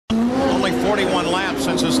only 41 laps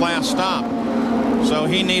since his last stop. So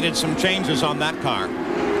he needed some changes on that car.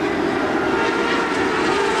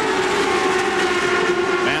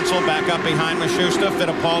 Mansell back up behind Mashusta.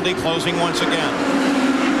 Fittipaldi closing once again.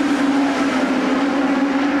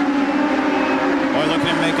 Boy, look at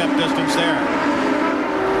him make up distance there.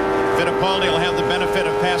 Fittipaldi will have the benefit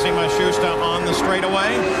of passing Mashusta on the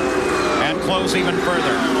straightaway and close even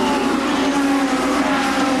further.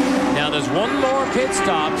 Now there's one more pit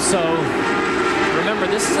stop, so remember,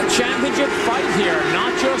 this is a championship fight here,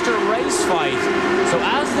 not just a race fight. So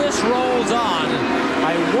as this rolls on,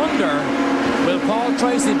 I wonder, will Paul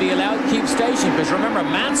Tracy be allowed to keep station? Because remember,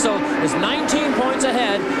 Mansell is 19 points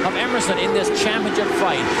ahead of Emerson in this championship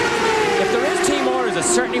fight. If there is team orders, it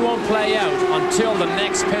certainly won't play out until the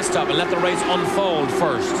next pit stop and let the race unfold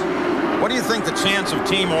first. What do you think the chance of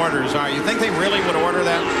team orders are? You think they really would order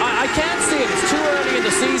that? I can't see it. It's too early in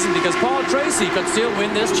the season because Paul Tracy could still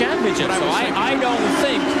win this championship. So I don't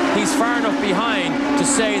think he's far enough behind to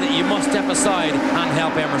say that you must step aside and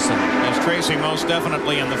help Emerson. As Tracy most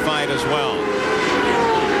definitely in the fight as well.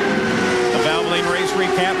 The Valvoline race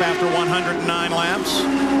recap after 109 laps.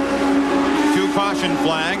 2 caution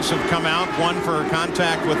flags have come out. One for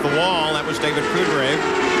contact with the wall. That was David Kudrave.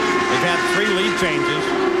 They've had 3 lead changes.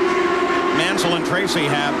 Mansell and Tracy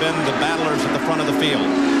have been the battlers at the front of the field.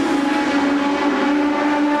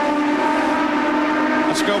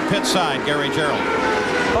 Let's go pit side, Gary Gerald.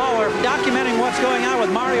 Oh, we're documenting what's going on with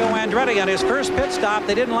Mario Andretti on his first pit stop.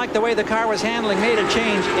 They didn't like the way the car was handling, made a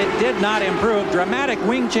change. It did not improve. Dramatic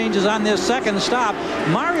wing changes on this second stop.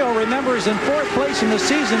 Mario, remembers, in 4th place in the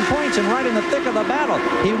season points and right in the thick of the battle.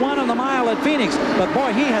 He won on the mile at Phoenix, but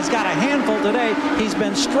boy, he has got a handful today. He's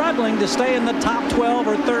been struggling to stay in the top 12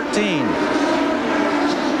 or 13.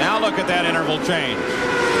 Now look at that interval change.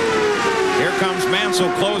 Here comes Mansell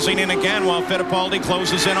closing in again while Fittipaldi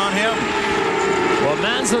closes in on him. Well,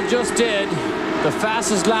 Mansell just did the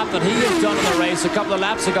fastest lap that he has done in the race a couple of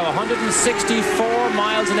laps ago, 164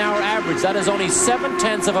 miles an hour average. That is only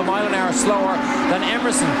 0.7 of a mile an hour slower than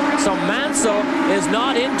Emerson. So Mansell is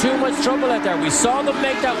not in too much trouble out there. We saw them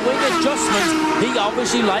make that wing adjustment. He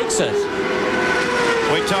obviously likes it.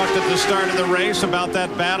 We talked at the start of the race about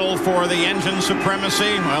that battle for the engine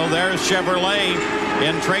supremacy. Well, there's Chevrolet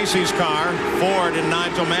in Tracy's car, Ford in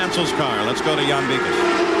Nigel Mansell's car. Let's go to Jan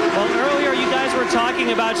Bikus. Well, earlier you guys were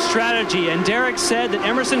talking about strategy, and Derek said that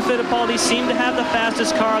Emerson Fittipaldi seemed to have the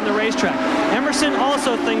fastest car on the racetrack. Emerson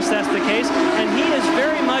also thinks that's the case, and he is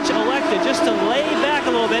very much elected just to lay back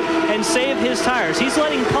a little bit and save his tires. He's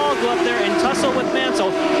letting Paul go up there and tussle with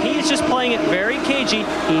Mansell. He's just playing it very cagey.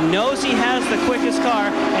 He knows he has the quickest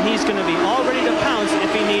car, and he's going to be all ready to pounce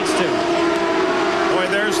if he needs to. Boy,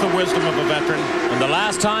 there's the wisdom of a veteran. And the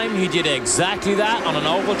last time he did exactly that on an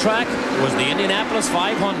oval track was the Indianapolis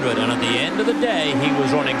 500. And at the end of the day, he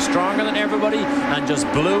was running stronger than everybody and just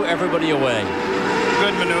blew everybody away.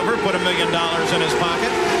 Good maneuver. Put $1 million in his pocket.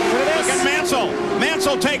 Look at Mansell.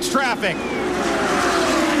 Mansell takes traffic.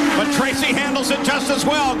 But Tracy handles it just as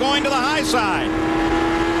well, going to the high side.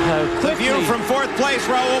 The view from 4th place,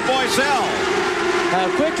 Raul Boisel. How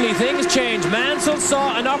quickly things change. Mansell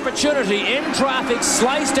saw an opportunity in traffic,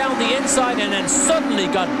 sliced down the inside, and then suddenly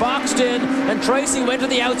got boxed in, and Tracy went to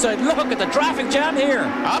the outside. Look at the traffic jam here.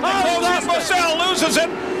 Boisel loses it,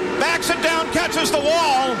 backs it down, catches the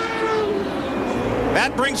wall.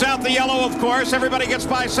 That brings out the yellow, of course. Everybody gets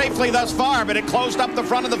by safely thus far, but it closed up the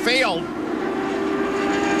front of the field.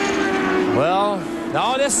 Well,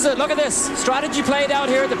 no, this is it. Look at this. Strategy played out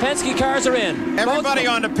here. The Penske cars are in. Everybody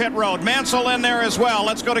onto pit road. Mansell in there as well.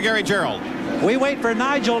 Let's go to Gary Gerald. We wait for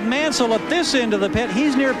Nigel Mansell at this end of the pit.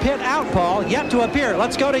 He's near pit out, Paul, yet to appear.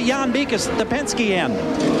 Let's go to Jan Bikus at the Penske end.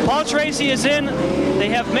 Paul Tracy is in. They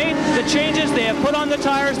have made the changes. They have put on the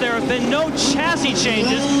tires. There have been no chassis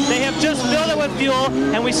changes. They have just filled it with fuel.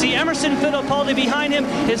 And we see Emerson Fittipaldi behind him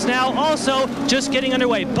is now also just getting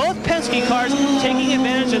underway. Both Penske cars taking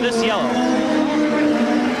advantage of this yellow.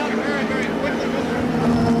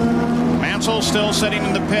 Mansell still sitting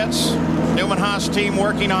in the pits. Newman Haas team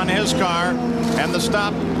working on his car, and the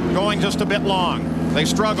stop going just a bit long. They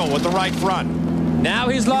struggle with the right front. Now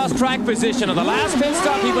he's lost track position. On the last pit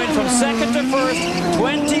stop, he went from 2nd to 1st.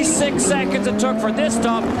 26 seconds it took for this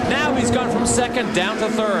stop. Now he's gone from 2nd down to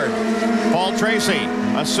 3rd. Paul Tracy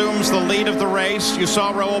assumes the lead of the race. You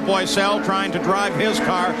saw Raul Boisel trying to drive his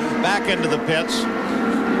car back into the pits,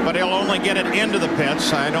 but he'll only get it into the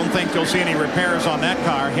pits. I don't think you'll see any repairs on that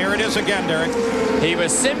car. Here it is again, Derek. He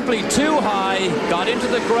was simply too high, got into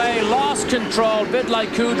the gray, lost control, bit like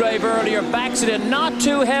Kudrave earlier, backs it in not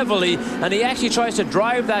too heavily, and he actually tries to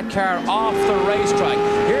drive that car off the racetrack.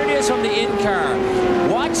 Here it is from the in car.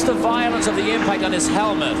 Watch the violence of the impact on his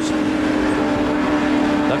helmet. Look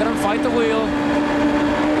at him fight the wheel.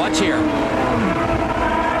 Watch here.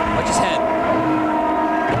 Watch his head.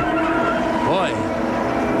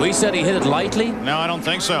 Boy, we said he hit it lightly. No, I don't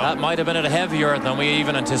think so. That might have been it heavier than we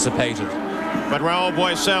even anticipated. But Raul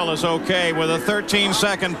Boesel is okay with a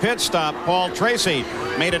 13-second pit stop. Paul Tracy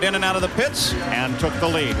made it in and out of the pits and took the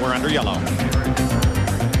lead. We're under yellow.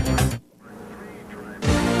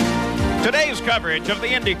 Today's coverage of the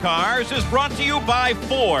Indy cars is brought to you by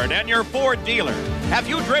Ford and your Ford dealer. Have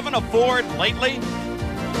you driven a Ford lately?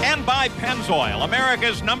 And by Pennzoil,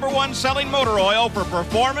 America's #1 selling motor oil for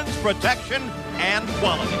performance, protection, and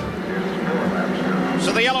quality.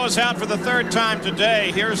 So the yellow is out for the third time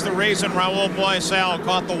today. Here's the reason Raul Boesel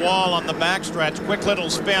caught the wall on the backstretch. Quick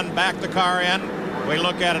little spin, back the car in. We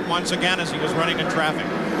look at it once again as he was running in traffic.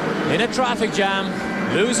 In a traffic jam,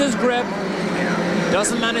 loses grip,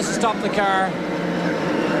 doesn't manage to stop the car,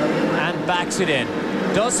 and backs it in.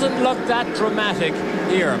 Doesn't look that dramatic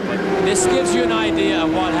here, but this gives you an idea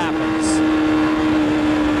of what happens.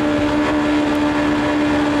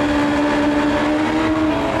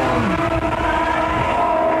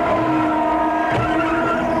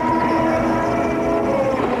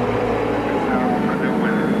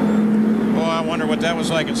 That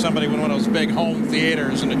was like at somebody with one of those big home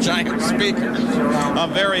theaters and a giant speaker. A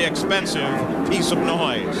very expensive piece of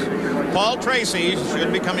noise. Paul Tracy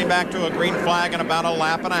should be coming back to a green flag in about a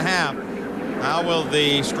lap and a half. How will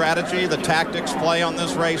the strategy, the tactics play on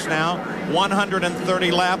this race now?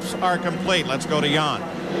 130 laps are complete. Let's go to Jan.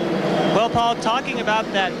 Well, Paul, talking about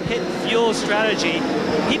that pit fuel strategy,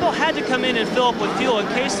 people had to come in and fill up with fuel in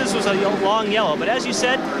case this was a long yellow. But as you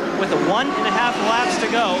said, with a 1.5 laps to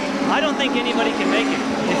go, I don't think anybody can make it.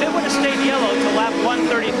 If it would have stayed yellow to lap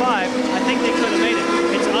 135, I think they could have made it.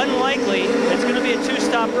 It's unlikely it's going to be a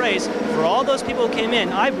 2-stop race. For all those people who came in,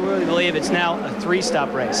 I really believe it's now a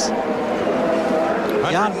 3-stop race.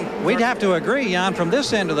 Jan, we'd have to agree, Jan, from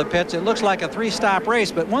this end of the pits, it looks like a 3-stop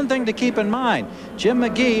race. But one thing to keep in mind, Jim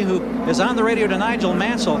McGee, who is on the radio to Nigel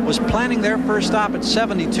Mansell, was planning their first stop at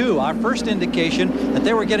 72. Our first indication that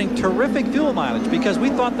they were getting terrific fuel mileage because we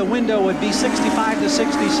thought the window would be 65 to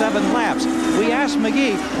 67 laps. We asked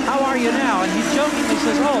McGee, how are you now? And he jokingly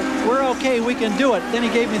says, oh, we're okay, we can do it. Then he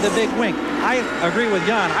gave me the big wink. I agree with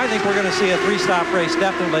Jan. I think we're going to see a 3-stop race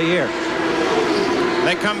definitely here.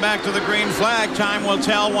 They come back to the green flag. Time will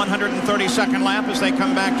tell. 132nd lap as they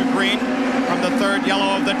come back to green from the third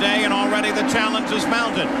yellow of the day, and already the challenge is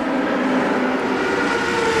mounted.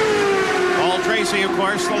 Paul Tracy, of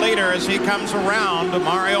course, the leader as he comes around.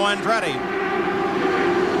 Mario Andretti.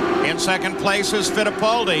 In second place is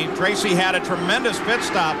Fittipaldi. Tracy had a tremendous pit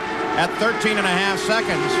stop at 13.5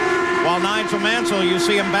 seconds, while Nigel Mansell, you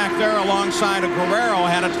see him back there alongside of Guerrero,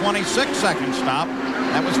 had a 26-second stop.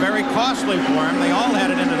 That was very costly for him. They all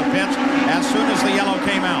headed into the pits as soon as the yellow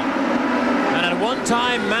came out. And at one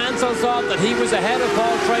time, Mansell thought that he was ahead of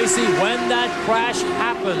Paul Tracy when that crash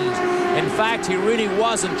happened. In fact, he really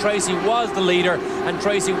wasn't. Tracy was the leader, and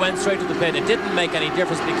Tracy went straight to the pit. It didn't make any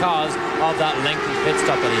difference because of that lengthy pit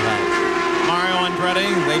stop that he had. Mario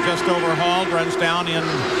Andretti, they just overhauled, runs down in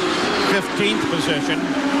 15th position.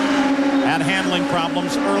 Had handling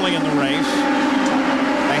problems early in the race.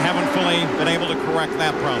 They haven't fully been able to correct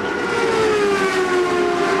that problem.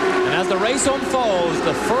 And as the race unfolds,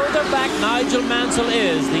 the further back Nigel Mansell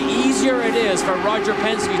is, the easier it is for Roger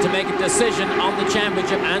Penske to make a decision on the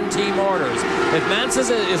championship and team orders. If Mansell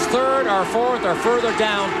is third or fourth or further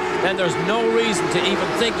down, then there's no reason to even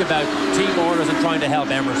think about team orders and trying to help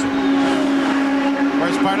Emerson. Of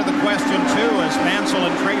course, part of the question, too, as Mansell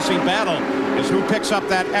and Tracy battle, is who picks up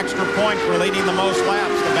that extra point for leading the most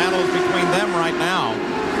laps. The battle is between them right now.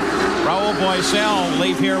 Raul Boesel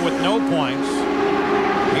leave here with no points.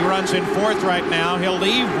 He runs in fourth right now. He'll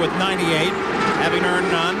leave with 98, having earned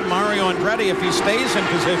none. Mario Andretti, if he stays in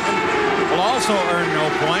position, will also earn no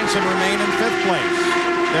points and remain in fifth place.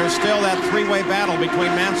 There's still that three-way battle between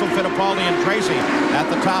Mansell, Fittipaldi, and Tracy at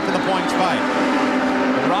the top of the points fight.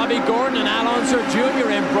 Robbie Gordon and Al Unser Jr.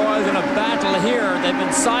 embroiled in a battle here. They've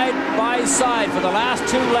been side by side for the last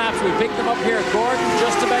 2 laps. We picked them up here. Gordon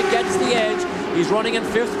just about gets the edge. He's running in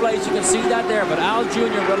 5th place. You can see that there. But Al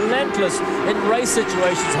Jr. relentless in race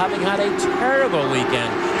situations, having had a terrible weekend,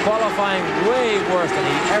 qualifying way worse than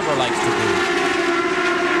he ever likes to do.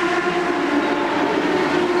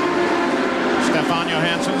 Stefan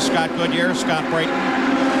Johansson, Scott Goodyear, Scott Brayton.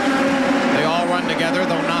 They all run together,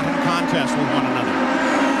 though not in contest with one another.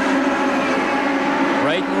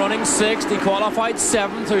 Clayton running 6th. He qualified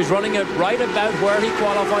 7th, so he's running it right about where he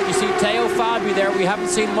qualified. You see Teo Fabi there. We haven't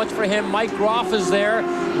seen much for him. Mike Groff is there,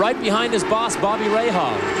 right behind his boss, Bobby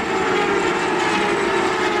Rahal.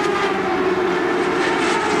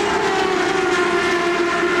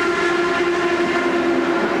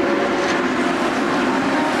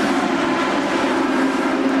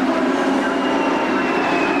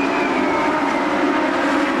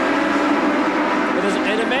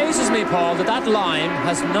 Paul, that line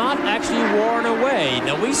has not actually worn away.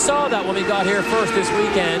 Now, we saw that when we got here first this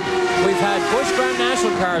weekend. We've had Busch Grand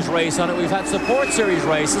National Cars race on it. We've had Support Series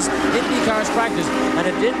races, Indy Cars practice, and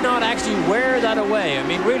it did not actually wear that away. I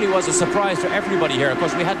mean, really was a surprise to everybody here. Of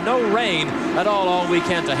course, we had no rain at all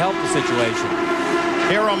weekend to help the situation.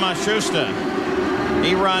 Hiro Matsushita,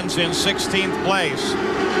 he runs in 16th place.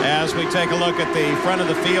 As we take a look at the front of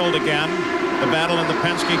the field again, the battle in the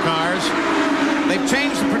Penske cars. They've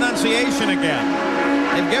changed the pronunciation again.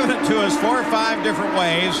 They've given it to us 4 or 5 different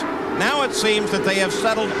ways. Now it seems that they have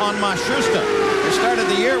settled on Matsushita. They started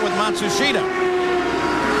the year with Matsushita.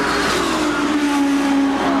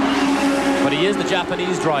 But he is the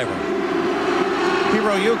Japanese driver.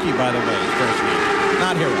 Hiroyuki, by the way, is first name.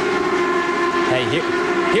 Not Hiro. Hey,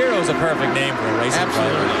 Hiro's a perfect name for a racing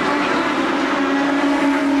driver.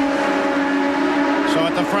 So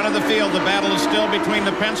at the front of the field, the battle is still between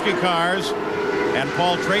the Penske cars. And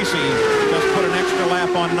Paul Tracy just put an extra lap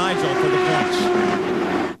on Nigel for the points.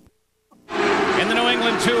 In the New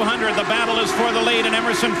England 200, the battle is for the lead, and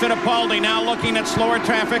Emerson Fittipaldi now looking at slower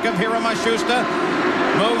traffic of Hiro Matsushita.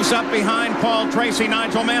 Moves up behind Paul Tracy.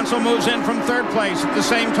 Nigel Mansell moves in from 3rd place at the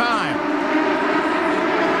same time.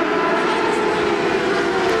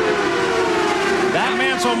 That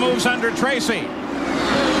Mansell moves under Tracy.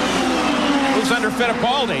 Moves under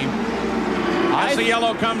Fittipaldi as the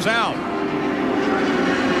yellow comes out.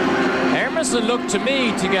 Emerson looked to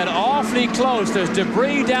me to get awfully close. There's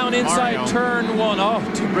debris down inside Mario. turn 1. Oh,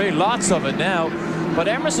 debris, lots of it now. But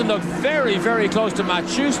Emerson looked very, very close to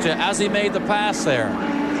Matsushita as he made the pass there.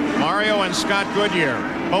 Mario and Scott Goodyear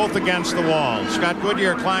both against the wall. Scott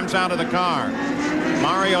Goodyear climbs out of the car.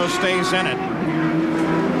 Mario stays in it.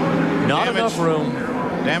 Not enough room.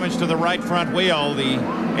 Damage to the right front wheel. The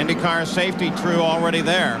IndyCar safety crew already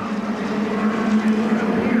there.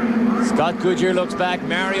 Scott Goodyear looks back.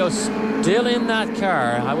 Mario still in that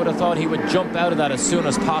car. I would have thought he would jump out of that as soon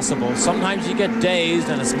as possible. Sometimes you get dazed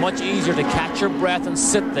and it's much easier to catch your breath and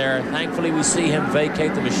sit there. Thankfully, we see him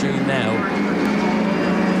vacate the machine now.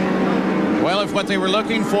 Well, if what they were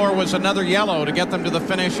looking for was another yellow to get them to the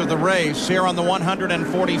finish of the race, here on the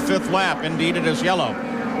 145th lap, indeed it is yellow,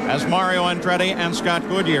 as Mario Andretti and Scott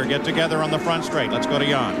Goodyear get together on the front straight. Let's go to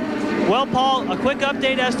Jan. Well, Paul, a quick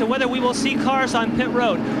update as to whether we will see cars on pit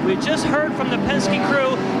road. We just heard from the Penske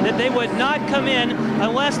crew that they would not come in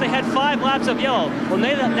unless they had 5 laps of yellow. Well,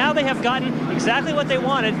 now they have gotten exactly what they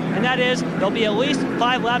wanted, and that is there'll be at least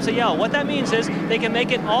 5 laps of yellow. What that means is they can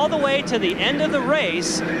make it all the way to the end of the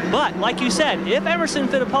race, but like you said, if Emerson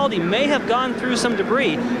Fittipaldi may have gone through some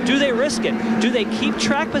debris, do they risk it? Do they keep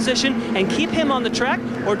track position and keep him on the track,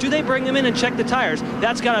 or do they bring him in and check the tires?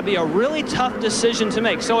 That's got to be a really tough decision to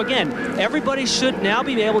make. So again, everybody should now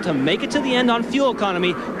be able to make it to the end on fuel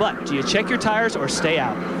economy, but do you check your tires or stay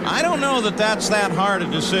out? I don't know that that's that hard a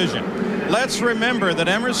decision. Let's remember that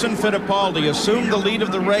Emerson Fittipaldi assumed the lead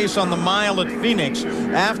of the race on the mile at Phoenix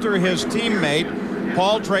after his teammate,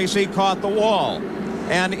 Paul Tracy, caught the wall.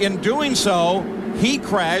 And in doing so, he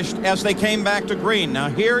crashed as they came back to green. Now,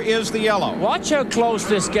 here is the yellow. Watch how close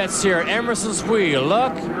this gets here. Emerson's wheel,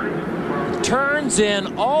 look. Turns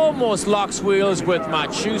in, almost locks wheels with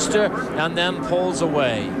Matsushita, and then pulls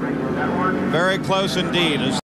away. Very close indeed.